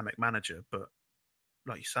most dynamic manager, but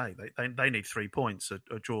like you say, they need 3 points.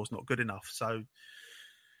 A draw's not good enough. So,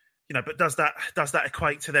 but does that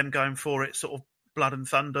equate to them going for it sort of blood and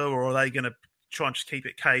thunder, or are they going to try and just keep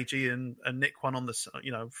it cagey and nick one on the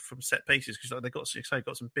from set pieces? Because they've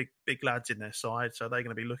got some big lads in their side, so they're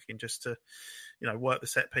going to be looking just to work the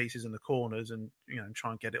set pieces and the corners, and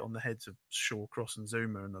try and get it on the heads of Shawcross and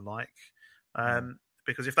Zuma and the like.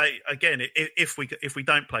 Because if we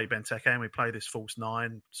don't play Benteke and we play this false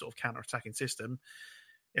nine sort of counter-attacking system,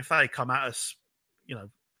 if they come at us,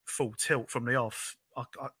 full tilt from the off,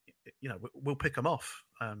 we'll pick them off.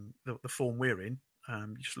 The form we're in,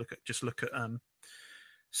 just look at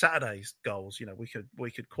Saturday's goals. We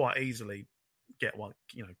could quite easily get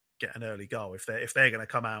an early goal if they're going to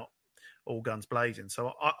come out all guns blazing.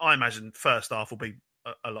 So I imagine first half will be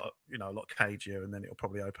a lot cagier, and then it'll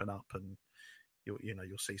probably open up, and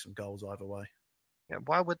you'll see some goals either way. Yeah,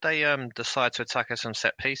 why would they decide to attack us on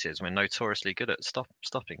set pieces? We're notoriously good at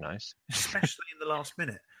stopping those, especially in the last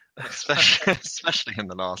minute. especially in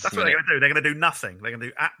the last. That's minute. What they're going to do. They're going to do nothing. They're going to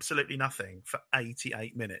do absolutely nothing for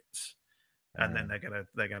 88 minutes, and then they're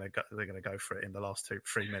going to go for it in the last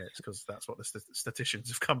 2-3 minutes, because that's what the statisticians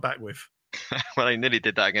have come back with. Well, they nearly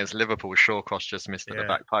did that against Liverpool. Shawcross just missed at the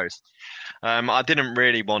back post. I didn't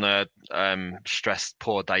really want to stress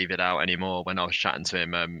poor David out anymore when I was chatting to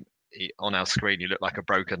him. On our screen, he looked like a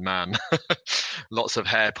broken man. Lots of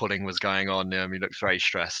hair pulling was going on. He looked very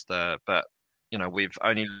stressed. But we've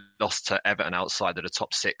only lost to Everton outside of the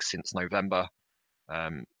top 6 since November.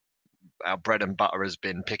 Our bread and butter has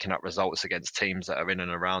been picking up results against teams that are in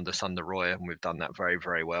and around us under Roy, and we've done that very,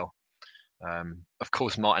 very well. Of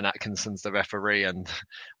course, Martin Atkinson's the referee, and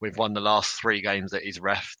we've won the last 3 games that he's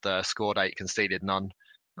reffed. Scored 8, conceded none.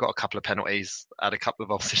 Got a couple of penalties, had a couple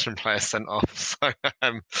of opposition players sent off. So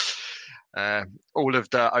all of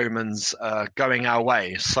the omens going our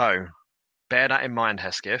way. So bear that in mind,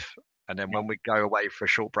 Hesketh. And then when we go away for a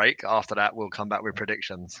short break, after that, we'll come back with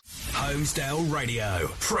predictions. Holmesdale Radio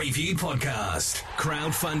Preview Podcast.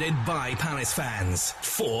 Crowdfunded by Palace fans.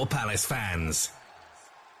 For Palace fans.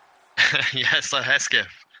 So Hesketh,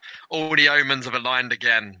 all the omens have aligned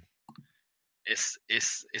again.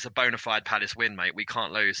 it's a bona fide Palace win, mate. We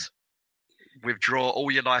can't lose. Withdraw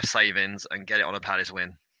all your life savings and get it on a Palace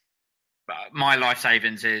win. My life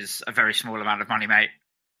savings is a very small amount of money, mate,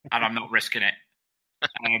 and I'm not risking it.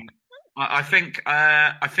 I think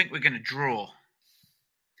we're going to draw.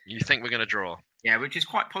 You think we're going to draw? Yeah, which is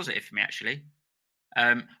quite positive for me, actually.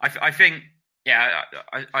 I think, yeah,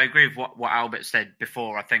 I agree with what Albert said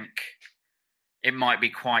before. I think it might be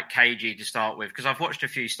quite cagey to start with, because I've watched a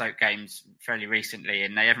few Stoke games fairly recently,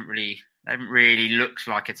 and they haven't really looked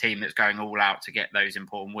like a team that's going all out to get those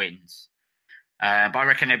important wins. But I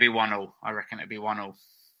reckon it'll be 1-1.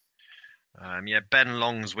 Yeah, Ben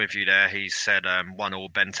Long's with you there. He said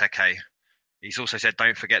 1-1 Benteke. He's also said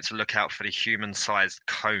don't forget to look out for the human-sized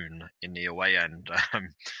cone in the away end.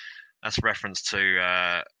 That's reference to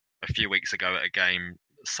a few weeks ago at a game,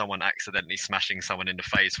 someone accidentally smashing someone in the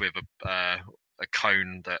face with a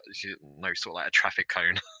cone that, sort of like a traffic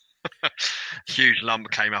cone. Huge lump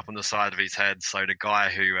came up on the side of his head. So the guy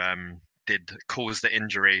who did cause the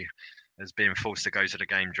injury is being forced to go to the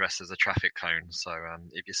game dressed as a traffic cone. So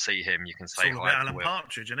if you see him, you can say it's all hi. about Alan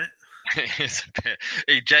Partridge, isn't it? It's a bit,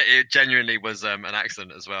 it genuinely was an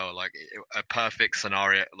accident as well. Like a perfect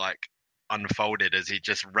scenario, like unfolded as he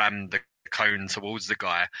just rammed the cone towards the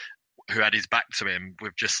guy who had his back to him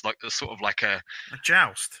with just like a sort of like a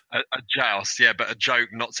joust. A joust, yeah, but a joke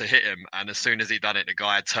not to hit him. And as soon as he done it, the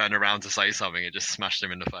guy turned around to say something and just smashed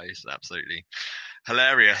him in the face. Absolutely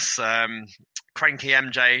hilarious. Cranky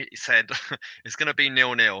MJ said it's going to be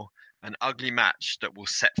 0-0, an ugly match that will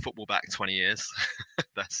set football back 20 years.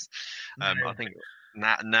 That's I think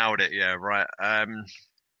nailed it. Yeah, right.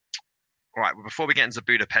 Right. Well, before we get into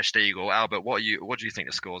Budapest Eagle, Albert, what do you think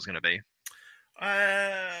the score is going to be?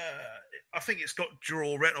 I think it's got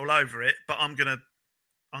draw written all over it, but I'm gonna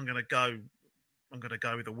go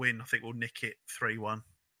with a win. I think we'll nick it 3-1.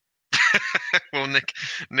 We'll nick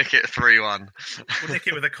it 3-1. We'll nick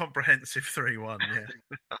it with a comprehensive 3-1. Yeah.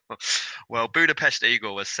 Well, Budapest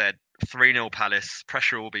Eagle has said 3-0 Palace.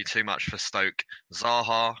 Pressure will be too much for Stoke.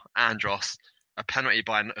 Zaha, Andros, a penalty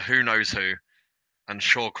by who knows who, and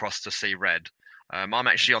Shawcross to see red. I'm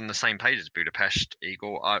actually on the same page as Budapest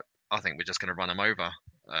Eagle. I think we're just going to run them over.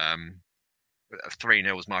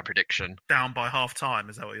 3-0 is my prediction. Down by half time,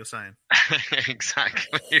 is that what you're saying?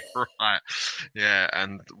 Exactly right. Yeah,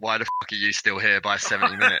 and why the fuck are you still here by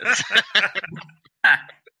 70 minutes?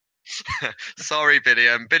 Sorry,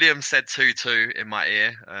 Billiam. Billiam said 2-2 in my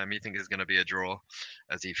ear. He thinks it's going to be a draw,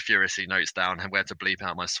 as he furiously notes down where to bleep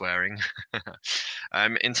out my swearing.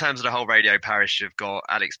 In terms of the whole radio parish, you've got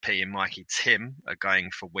Alex P and Mikey Tim are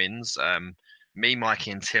going for wins. Me,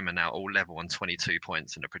 Mikey, and Tim are now all level on 22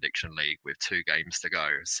 points in the prediction league with 2 games to go.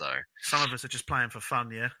 So some of us are just playing for fun,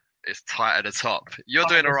 yeah. It's tight at the top. You're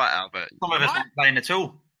doing all right, Albert. Some of us aren't playing at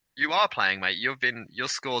all. You are playing, mate. Your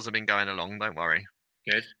scores have been going along. Don't worry.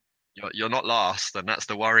 Good. You're not last, and that's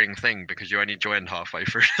the worrying thing because you only joined halfway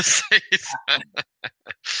through the season.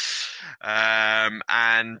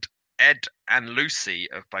 And Ed and Lucy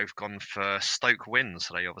have both gone for Stoke wins,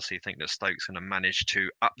 so they obviously think that Stoke's going to manage to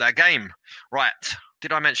up their game. Right.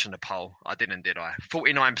 Did I mention the poll? I didn't, did I?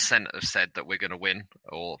 49% have said that we're going to win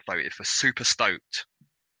or voted for super stoked.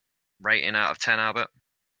 Rating out of 10, Albert?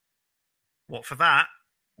 What, for that?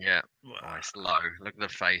 Yeah. Oh, it's low. Look at the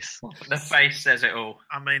face. The face says it all.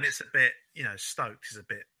 I mean, it's a bit, Stoked is a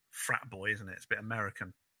bit frat boy, isn't it? It's a bit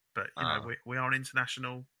American. But, we are an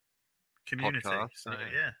international community. Podcast, so,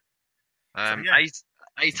 yeah.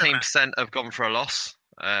 18% have gone for a loss.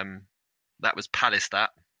 That was Palestat.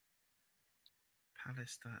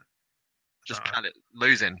 Palestat. Just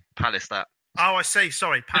losing. Palestat. Oh, I see.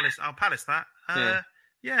 Sorry, Palestat.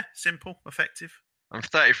 Yeah, simple, effective. I'm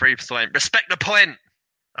 33%. Respect the point.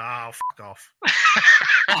 Oh, fuck off.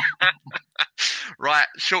 Right,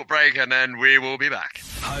 short break and then we will be back.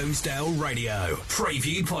 Homesdale Radio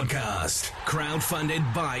Preview Podcast.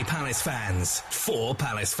 Crowdfunded by Palace fans for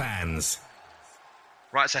Palace fans.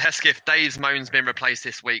 Right, so Hesketh, Dave's moan's been replaced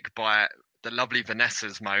this week by the lovely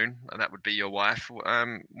Vanessa's moan, and that would be your wife.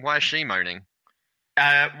 Why is she moaning?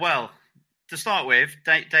 Well, to start with,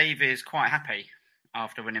 Dave is quite happy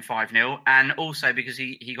after winning 5-0, and also because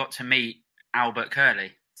he got to meet Albert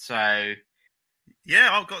Curley. So, yeah,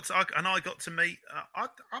 I got to meet.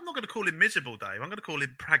 I'm not going to call him miserable Dave. I'm going to call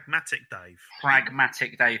him pragmatic Dave.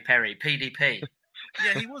 Pragmatic Dave Perry, PDP.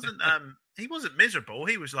 Yeah, he wasn't. He wasn't miserable.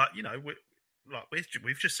 He was like,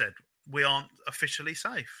 we've just said, we aren't officially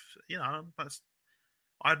safe.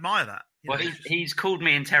 I admire that. Well, he's called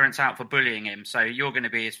me and Terence out for bullying him, so you're going to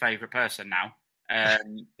be his favourite person now.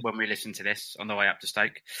 When we listen to this on the way up to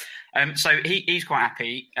Stoke. So he's quite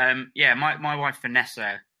happy. My wife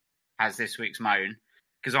Vanessa has this week's moan,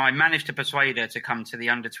 because I managed to persuade her to come to the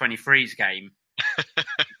under-23s game.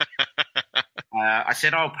 I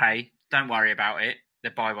said, I'll pay. Don't worry about it. The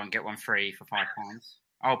buy one, get one free for £5.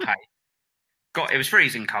 I'll pay. It was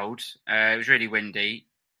freezing cold. It was really windy.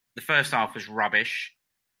 The first half was rubbish.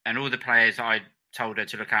 And all the players I told her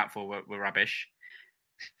to look out for were rubbish.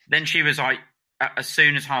 Then she was like, as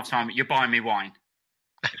soon as half-time, you're buying me wine.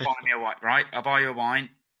 You're buying me a wine, right? I'll buy you a wine.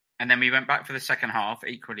 And then we went back for the second half,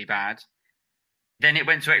 equally bad. Then it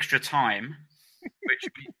went to extra time, which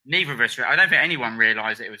neither of us... I don't think anyone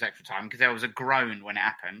realised that it was extra time because there was a groan when it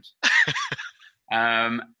happened.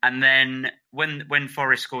 And then when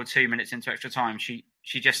Forest scored 2 minutes into extra time, she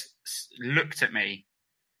just looked at me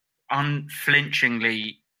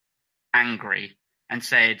unflinchingly angry and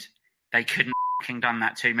said they couldn't have done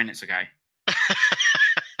that 2 minutes ago.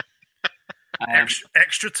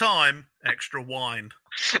 Extra time, extra wine.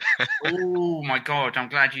 Oh my God, I'm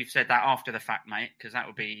glad you've said that after the fact, mate, because that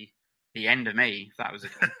would be the end of me if that was a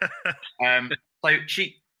thing. So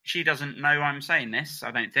she doesn't know I'm saying this,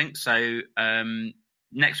 I don't think. So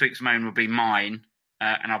next week's moan will be mine,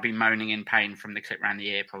 and I'll be moaning in pain from the clip round the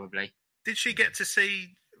ear, probably. Did she get to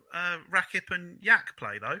see Rakip and Yak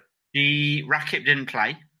play, though? Rakip didn't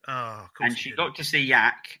play. Oh, of course. And she got to see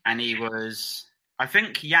Yak, and he was... I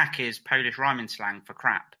think Yak is Polish rhyming slang for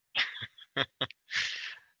crap.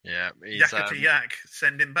 Yeah. Yakka to Yak,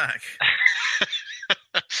 send him back.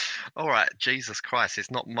 All right, Jesus Christ!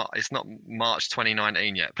 It's not March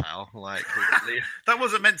 2019 yet, pal. Like that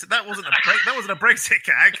wasn't meant to. That wasn't a Brexit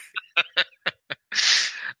gag.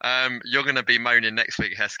 You're going to be moaning next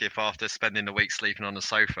week, Hesketh, after spending the week sleeping on the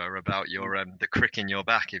sofa about your the crick in your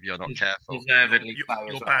back if you're not careful.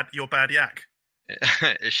 Your bad Yak.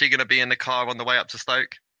 Is she going to be in the car on the way up to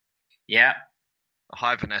Stoke? Yeah.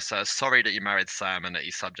 Hi, Vanessa. Sorry that you married Sam and that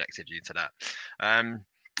he subjected you to that.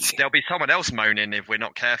 There'll be someone else moaning if we're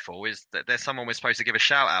not careful. Is that there's someone we're supposed to give a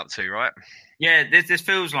shout out to, right? Yeah, this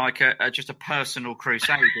feels like just a personal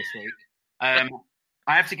crusade this week. I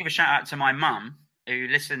have to give a shout out to my mum, who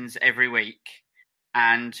listens every week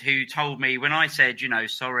and who told me when I said,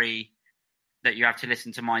 sorry that you have to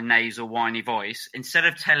listen to my nasal, whiny voice, instead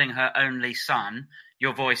of telling her only son,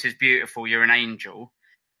 your voice is beautiful, you're an angel,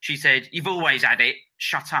 she said, you've always had it,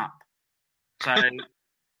 shut up. So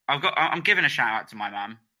I'm giving a shout out to my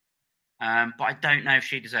mum, but I don't know if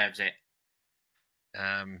she deserves it.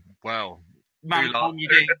 Well, Mum, you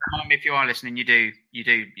do. Mum, if you are listening, you do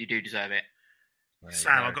deserve it.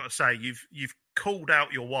 Sam, I've got to say, you've called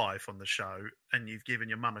out your wife on the show and you've given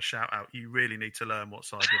your mum a shout out. You really need to learn what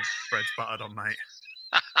side your bread's buttered on, mate.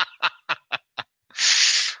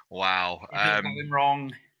 Wow. Going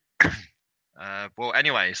wrong. Well,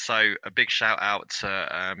 anyway, so a big shout out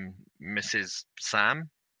to Mrs. Sam,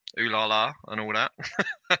 ooh la la, and all that.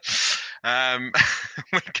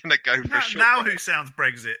 We're gonna go for a short. Now who sounds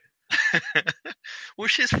Brexit? Well,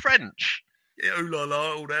 she's French. Yeah, ooh la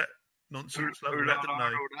la, all that nonsense. All that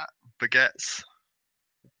baguettes.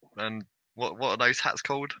 And what are those hats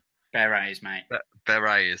called? Berets, mate.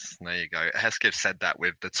 Berets. There you go. Hesketh said that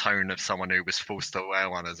with the tone of someone who was forced to wear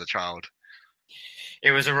one as a child.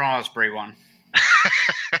 It was a raspberry one.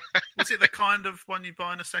 Was it the kind of one you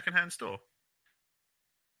buy in a second-hand store?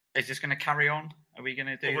 Is this going to carry on? Are we going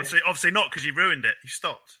to do this? Obviously not, because you ruined it. You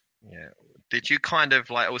stopped. Yeah. Did you kind of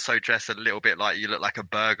like also dress a little bit like you look like a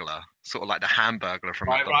burglar, sort of like the Hamburglar from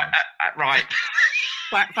McDonald's? Right.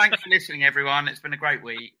 Thanks for listening, everyone. It's been a great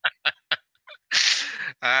week.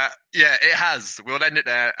 Yeah, it has. We'll end it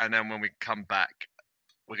there, and then when we come back,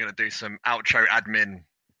 we're going to do some outro admin.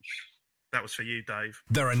 That was for you, Dave.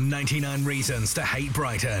 There are 99 reasons to hate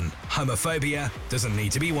Brighton. Homophobia doesn't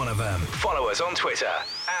need to be one of them. Follow us on Twitter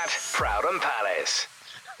 @ProudandPalace.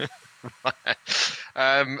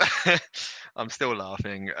 I'm still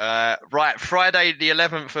laughing. Right, Friday the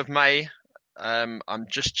 11th of May. I'm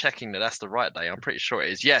just checking that that's the right day. I'm pretty sure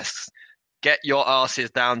it is. Yes. Get your asses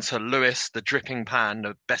down to Lewis, the Dripping Pan,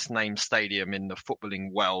 the best named stadium in the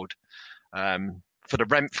footballing world. For the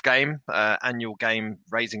Renf game, annual game,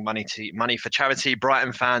 raising money for charity.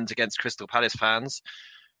 Brighton fans against Crystal Palace fans.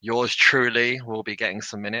 Yours truly will be getting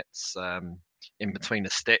some minutes in between the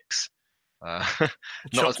sticks.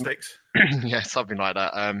 Chopsticks. Yeah, something like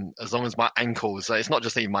that. As long as my ankles, it's not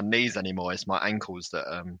just even my knees anymore. It's my ankles that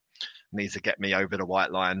needs to get me over the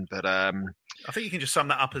white line. But I think you can just sum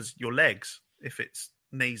that up as your legs. If it's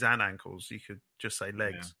knees and ankles, you could just say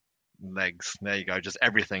legs. Yeah. Legs, there you go, just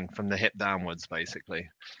everything from the hip downwards, basically.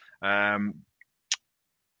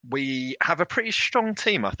 We have a pretty strong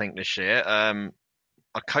team, I think, this year. I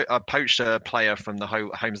poached a player from the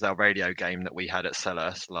Holmesdale radio game that we had at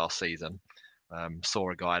Selhurst last season.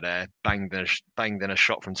 Saw a guy there, banged in a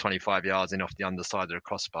shot from 25 yards in off the underside of the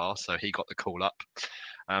crossbar, so he got the call up.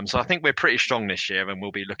 So I think we're pretty strong this year, and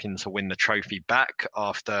we'll be looking to win the trophy back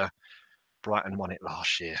after Brighton won it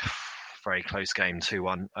last year. Very close game,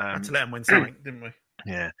 2-1. Had to let them win something, didn't we?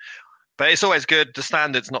 Yeah. But it's always good. The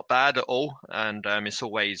standard's not bad at all, and it's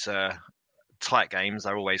always tight games.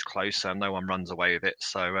 They're always close, and no one runs away with it.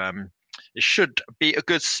 So it should be a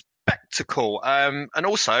good spectacle. And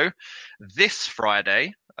also, this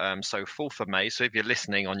Friday, so 4th of May, so if you're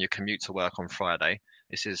listening on your commute to work on Friday,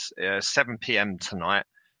 this is 7 p.m. tonight.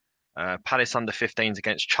 Palace under-15s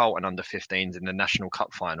against Charlton under-15s in the National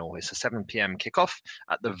Cup final. It's a 7 p.m. kickoff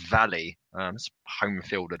at the Valley. It's home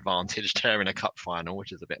field advantage there in a cup final,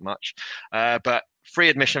 which is a bit much. But free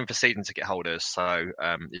admission for season ticket holders. So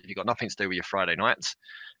if you've got nothing to do with your Friday nights,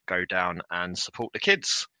 go down and support the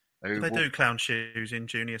kids. Do they do clown shoes in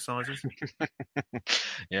junior sizes?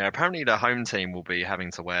 Yeah, apparently the home team will be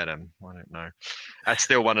having to wear them. I don't know. That's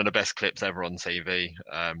still one of the best clips ever on TV.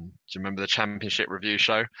 Do you remember the Championship review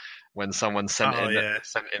show when someone sent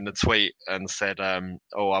in the tweet and said, I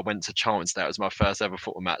went to Charlton today. It was my first ever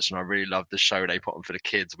football match, and I really loved the show they put on for the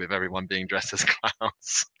kids with everyone being dressed as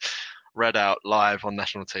clowns. Read out live on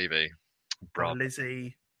national TV. Bravo.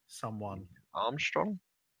 Lizzie someone. Armstrong?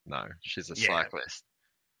 No, she's a cyclist.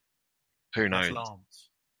 Who knows?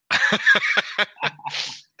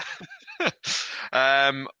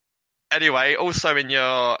 Anyway, also in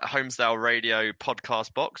your Homesdale Radio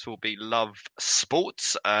podcast box will be Love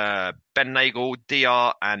Sports. Ben Nagel,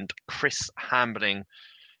 DR, and Chris Hambling,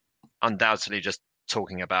 undoubtedly just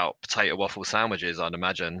talking about potato waffle sandwiches, I'd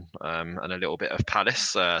imagine, and a little bit of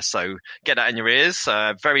Palace. So get that in your ears.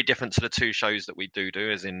 Very different to the two shows that we do,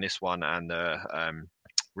 as in this one and the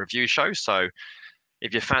review show. So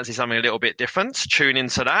if you fancy something a little bit different, tune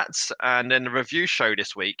into that. And then the review show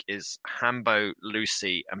this week is Hambo,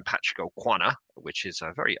 Lucy, and Patrick Okwana, which is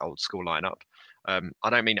a very old school lineup. I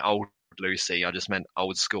don't mean old Lucy, I just meant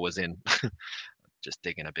old school as in just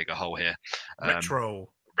digging a bigger hole here. Retro,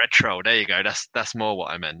 there you go. That's more what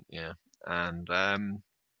I meant, yeah.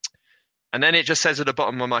 And then it just says at the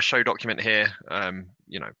bottom of my show document here,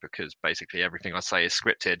 because basically everything I say is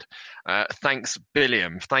scripted. Thanks,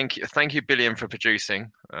 Billiam. Thank you, Billiam, for producing.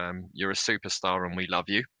 You're a superstar and we love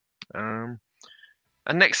you. And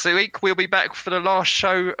next week, we'll be back for the last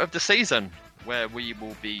show of the season, where we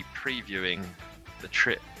will be previewing the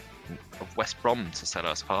trip of West Brom to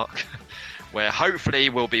Selhurst Park, where hopefully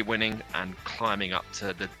we'll be winning and climbing up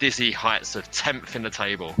to the dizzy heights of 10th in the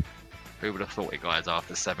table. Who would have thought it, guys,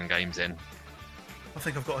 after 7 games in? I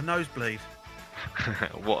think I've got a nosebleed.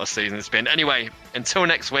 What a season it's been. Anyway, until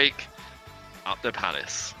next week, up the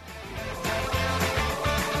Palace.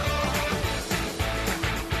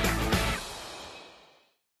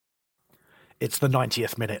 It's the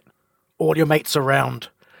 90th minute. All your mates around.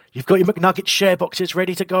 You've got your McNugget share boxes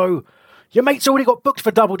ready to go. Your mate's already got booked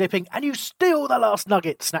for double dipping, and you steal the last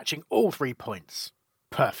nugget, snatching all 3 points.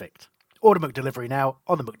 Perfect. Order McDelivery now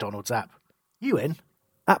on the McDonald's app. You in?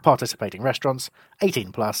 At participating restaurants,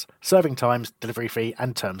 18 plus, serving times, delivery fee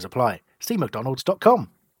and terms apply. See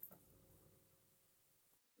mcdonalds.com.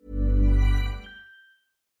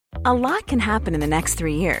 A lot can happen in the next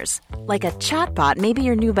 3 years. Like a chatbot may be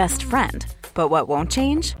your new best friend. But what won't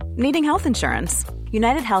change? Needing health insurance.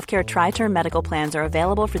 United Healthcare Tri-Term Medical Plans are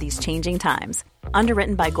available for these changing times.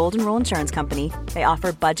 Underwritten by Golden Rule Insurance Company, they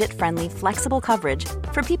offer budget-friendly, flexible coverage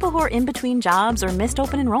for people who are in between jobs or missed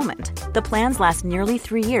open enrollment. The plans last nearly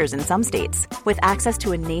 3 years in some states, with access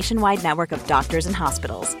to a nationwide network of doctors and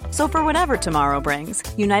hospitals. So for whatever tomorrow brings,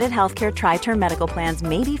 United Healthcare Tri-Term Medical Plans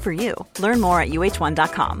may be for you. Learn more at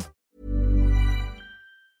uh1.com.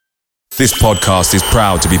 This podcast is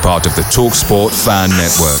proud to be part of the TalkSport Fan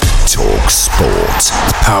Network. TalkSport.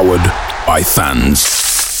 Powered by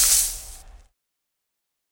fans.